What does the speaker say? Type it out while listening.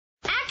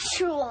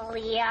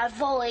truly,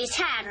 I've always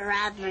had a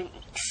rather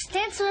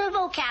extensive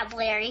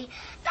vocabulary,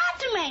 not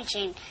to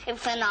mention a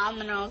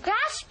phenomenal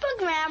grasp of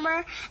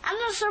grammar and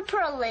a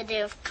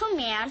superlative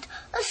command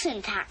of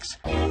syntax.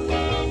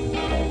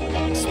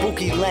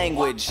 Spooky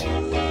language.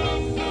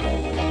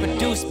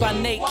 Produced by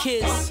Nate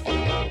Kiss.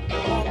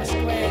 All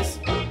squares.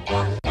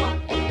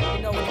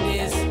 You know what it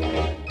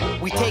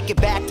is. We take it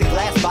back to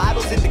glass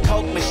bottles in the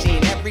Coke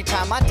machine. Every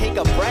time I take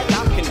a breath,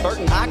 I'm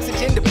converting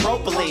oxygen to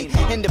propylene.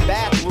 In the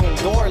bathroom,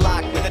 door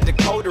locked with a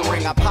decoder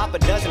ring. I pop a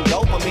dozen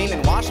dopamine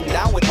and wash them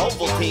down with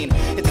Ovaltine.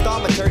 It's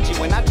thaumaturgy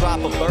when I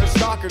drop a bird.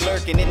 Stalker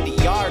lurking in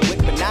the yard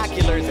with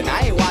binoculars, and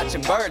I ain't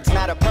watching birds.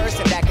 Not a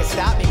person that can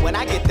stop me when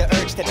I get the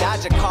urge to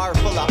dodge a car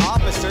full of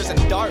officers and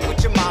dart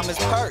with your mama's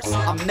purse.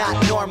 I'm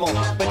not normal,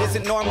 but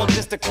isn't normal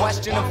just a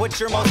question of what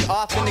you're most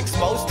often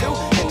exposed to?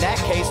 In that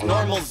case,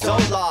 normal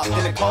Zoloft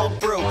in a cold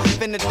brew.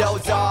 Finna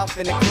doze off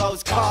in a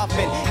closed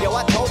coffin. Yo,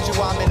 I told you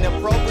I'm an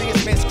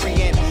appropriate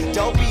miscreant,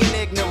 dopey and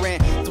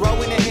ignorant,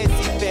 throwing a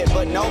hissy fit,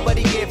 but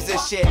nobody gives a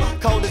shit.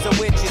 Cold as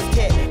a witch's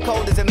tit,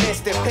 cold as a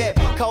Mr. Pip,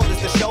 cold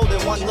as the shoulder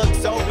one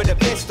looks over the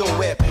pistol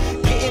whip.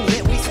 Getting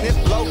hit, we sniff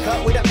blow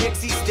cut with a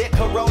pixie stick.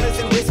 Coronas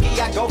and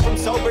whiskey, I go from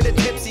sober to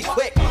tipsy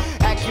quick.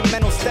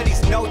 Acumenal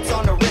studies, notes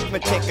on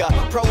arithmetic.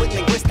 Pro with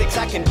linguistics,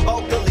 I can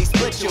vocally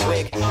split your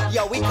wig.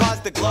 Yo, we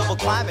caused the global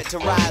climate to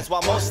rise,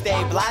 while most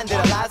stay blinded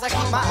to lies. I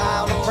keep my eye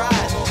on the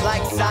prize,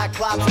 like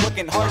Cyclops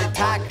looking hard at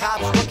tie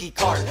cops. Rookie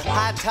card,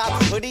 high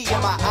tops, hoodie,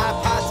 and my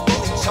iPod's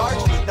fully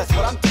charged. That's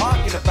what I'm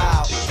talking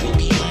about.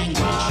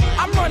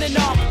 I'm running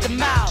off the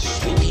mouth.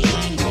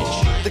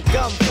 The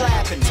gum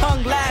flapping,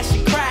 Tongue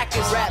lashing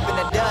crackers. rapping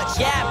a Dutch,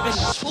 Yapping.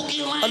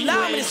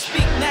 Allow me to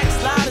speak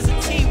next, loud as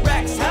a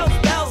T-Rex. Hell's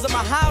bells, I'm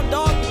a hound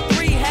dog with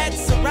 3 heads,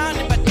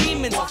 surrounded by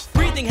demons.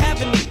 Breathing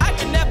heavenly, I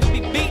can never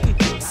be beaten.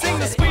 Sing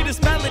the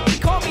sweetest melody,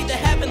 call me the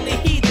heavenly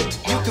heathen.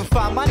 You can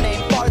find my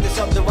name farthest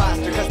up the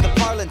roster, cause the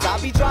parlance I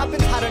be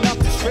dropping's hot enough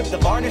to strip the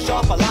varnish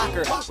off a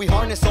locker. We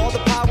harness all the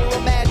power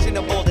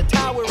imaginable, the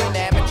tower and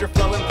amateur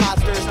flow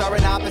imposters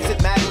starring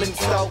opposite Madeline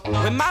Stowe.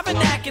 With my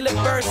vernacular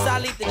verse, I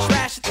leave the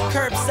trash at the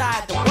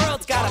curbside. The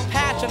world's got a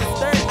patch on its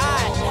third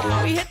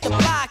eye. We hit the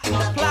block and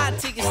the plot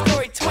to your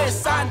story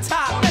twists on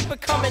top, never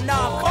coming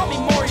off. Call me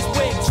Maury's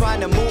wig.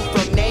 Trying to move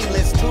from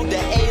nameless to the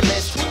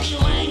A-list.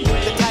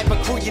 The type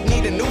of crew you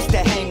need a noose to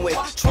hang with.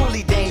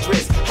 Truly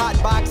dangerous,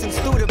 hot boxing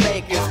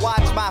Studemakers.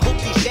 Watch my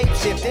hoopty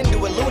shapeshift into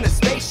a lunar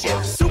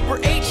spaceship. Super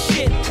 8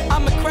 shit,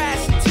 I'ma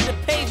crash into the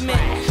pavement.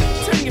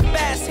 Turn your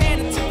fast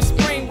hand into a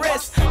sprained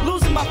wrist.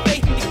 Losing my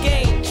faith in the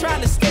game,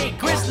 trying to stay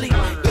grizzly. You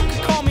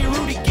can call me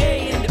Rudy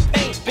Gay in the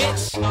paint,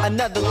 bitch.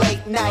 Another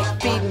late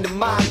night feeding the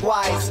mind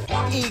wise.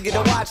 Eager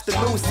to watch the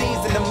new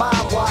season of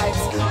Mob Wives.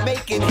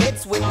 Making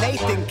hits with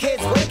Nathan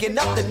kids, waking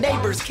up the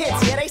neighbors' kids.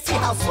 Yeah, they see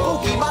how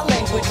spooky my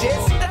language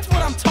is. That's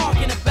what I'm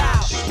talking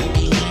about.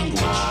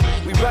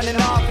 We running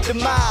off at the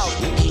mouth.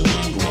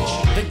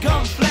 The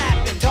gum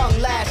flapping, Tongue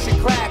lashing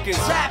crackers,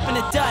 rapping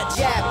a Dutch.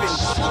 yapping.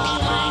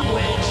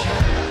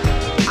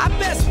 I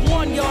best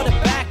warn y'all to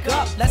back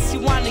up, lest you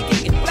wanna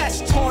get your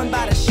flesh torn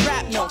by the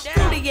shrapnel.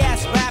 Fruity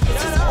ass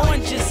rappers is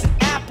oranges and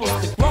apples.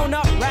 The grown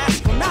up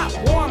rascal, not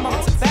warm,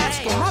 I'm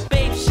Tabasco. My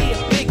babe, she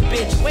a big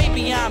bitch, way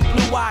beyond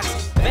blue ox.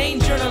 Vain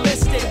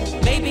journalistic,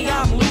 maybe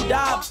I'm Lou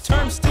Dobbs.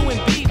 Terms stew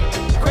and beef,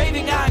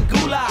 craving on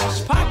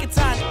goulash. Pockets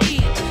on E,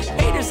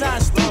 haters on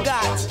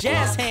Stugatz.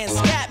 Jazz hands,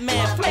 scat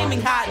man,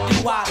 flaming hot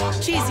doo-wop.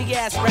 Cheesy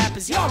ass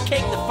rappers, y'all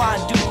cake the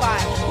fondue pie.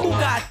 Who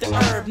got the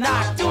herb?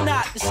 Knock, do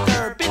not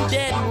disturb. Been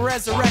dead and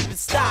resurrected,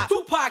 stop.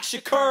 Tupac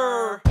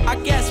Shakur. I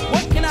guess,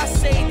 what can I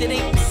say that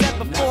ain't been said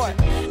before?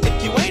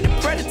 If you ain't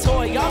a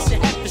predator, y'all should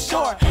head for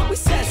shore. We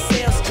set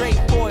sail straight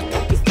forth,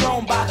 don't be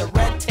thrown by the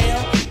red tail.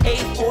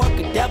 Hay fork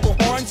or devil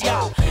horns,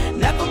 y'all.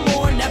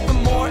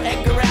 Nevermore,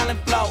 Edgar Allan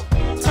Flow.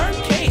 Turn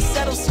case,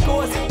 settle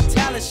scores at the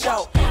talent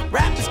show.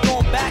 Rappers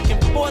going back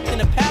and forth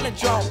in a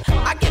palindrome.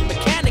 I get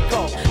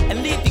mechanical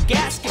and leave the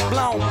gasket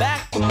blown.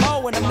 Back for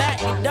Mo and I'm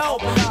at your dough.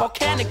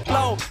 Volcanic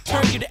blow,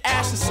 turn you to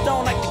ash and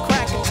stone like the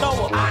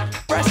Krakatoa.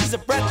 Fresh as a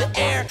breath of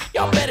air,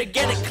 y'all better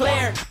get it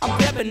clear. I'm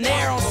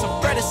debonair on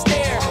some Fred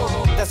Astaire.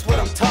 That's what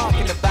I'm talking